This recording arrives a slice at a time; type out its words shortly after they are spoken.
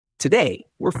Today,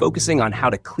 we're focusing on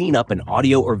how to clean up an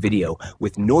audio or video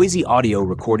with noisy audio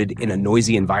recorded in a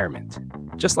noisy environment,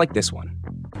 just like this one.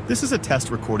 This is a test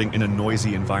recording in a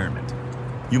noisy environment.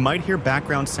 You might hear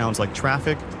background sounds like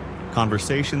traffic,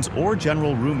 conversations, or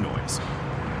general room noise.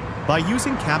 By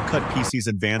using CapCut PC's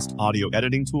advanced audio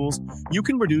editing tools, you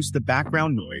can reduce the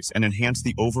background noise and enhance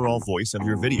the overall voice of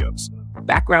your videos.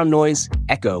 Background noise,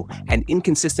 echo, and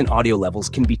inconsistent audio levels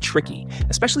can be tricky,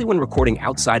 especially when recording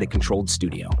outside a controlled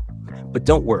studio. But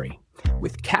don't worry,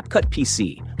 with CapCut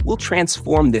PC, we'll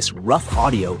transform this rough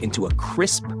audio into a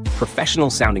crisp,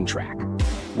 professional-sounding track.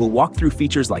 We'll walk through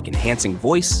features like enhancing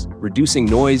voice, reducing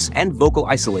noise, and vocal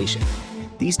isolation.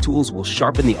 These tools will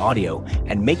sharpen the audio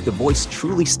and make the voice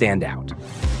truly stand out.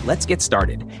 Let's get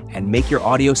started and make your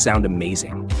audio sound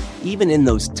amazing, even in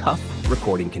those tough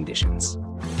recording conditions.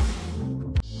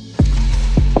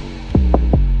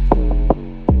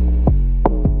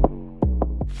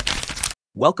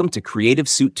 Welcome to Creative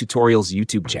Suit Tutorials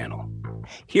YouTube channel.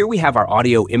 Here we have our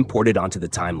audio imported onto the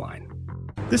timeline.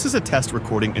 This is a test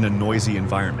recording in a noisy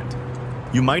environment.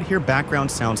 You might hear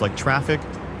background sounds like traffic,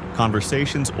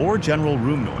 conversations, or general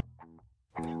room noise.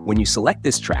 When you select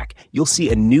this track, you'll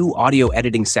see a new audio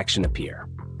editing section appear.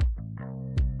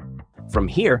 From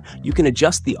here, you can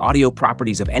adjust the audio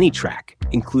properties of any track,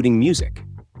 including music.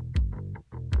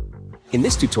 In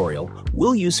this tutorial,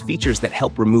 we'll use features that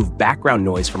help remove background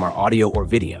noise from our audio or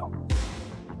video.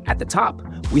 At the top,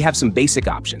 we have some basic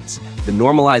options. The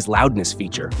normalized loudness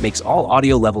feature makes all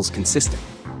audio levels consistent.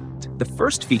 The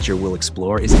first feature we'll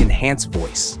explore is Enhance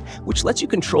Voice, which lets you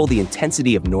control the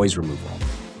intensity of noise removal.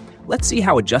 Let's see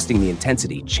how adjusting the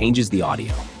intensity changes the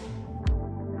audio.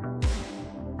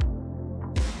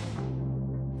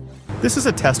 This is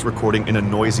a test recording in a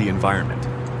noisy environment.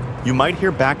 You might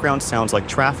hear background sounds like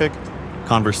traffic,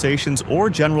 conversations, or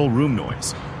general room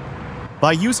noise.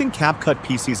 By using CapCut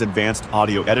PC's advanced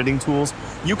audio editing tools,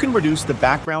 you can reduce the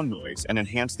background noise and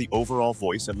enhance the overall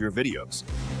voice of your videos.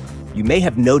 You may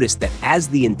have noticed that as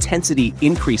the intensity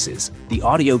increases, the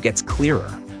audio gets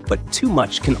clearer, but too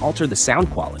much can alter the sound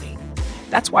quality.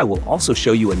 That's why we'll also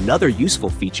show you another useful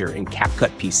feature in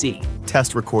CapCut PC.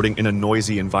 Test recording in a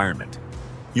noisy environment.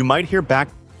 You might hear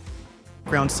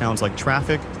background sounds like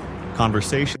traffic,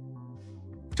 conversations,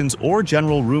 or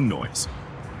general room noise.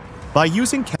 By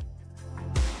using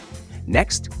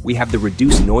Next, we have the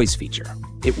Reduce Noise feature.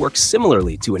 It works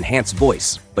similarly to Enhance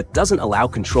Voice, but doesn't allow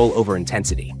control over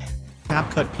intensity.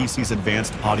 CapCut PC's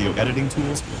advanced audio editing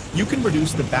tools, you can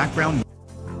reduce the background.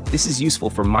 This is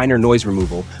useful for minor noise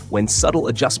removal when subtle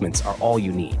adjustments are all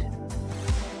you need.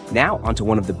 Now, onto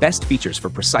one of the best features for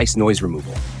precise noise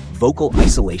removal, vocal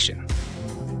isolation.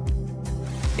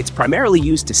 It's primarily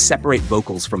used to separate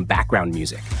vocals from background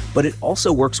music, but it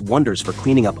also works wonders for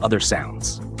cleaning up other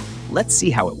sounds. Let's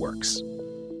see how it works.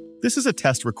 This is a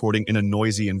test recording in a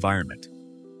noisy environment.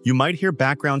 You might hear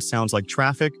background sounds like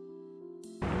traffic,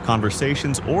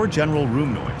 conversations, or general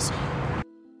room noise.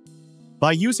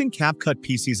 By using CapCut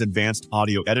PC's advanced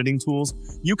audio editing tools,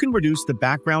 you can reduce the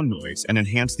background noise and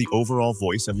enhance the overall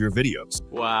voice of your videos.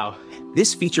 Wow.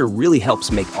 This feature really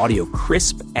helps make audio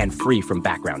crisp and free from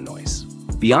background noise.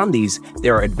 Beyond these,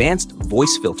 there are advanced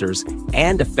voice filters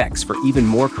and effects for even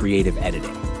more creative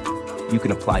editing. You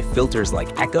can apply filters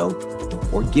like echo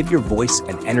or give your voice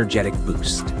an energetic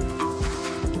boost.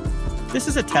 This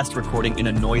is a test recording in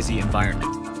a noisy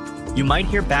environment. You might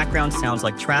hear background sounds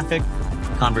like traffic,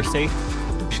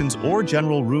 conversations, or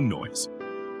general room noise.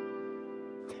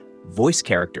 Voice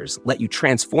characters let you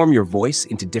transform your voice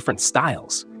into different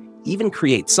styles, even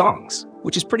create songs,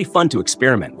 which is pretty fun to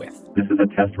experiment with. This is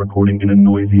a test recording in a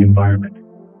noisy environment.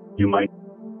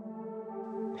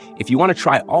 If you want to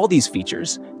try all these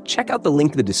features, check out the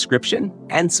link in the description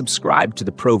and subscribe to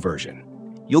the Pro version.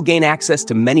 You'll gain access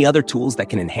to many other tools that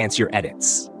can enhance your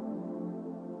edits.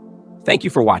 Thank you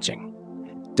for watching.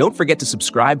 Don't forget to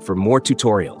subscribe for more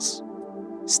tutorials.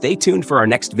 Stay tuned for our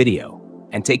next video,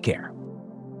 and take care.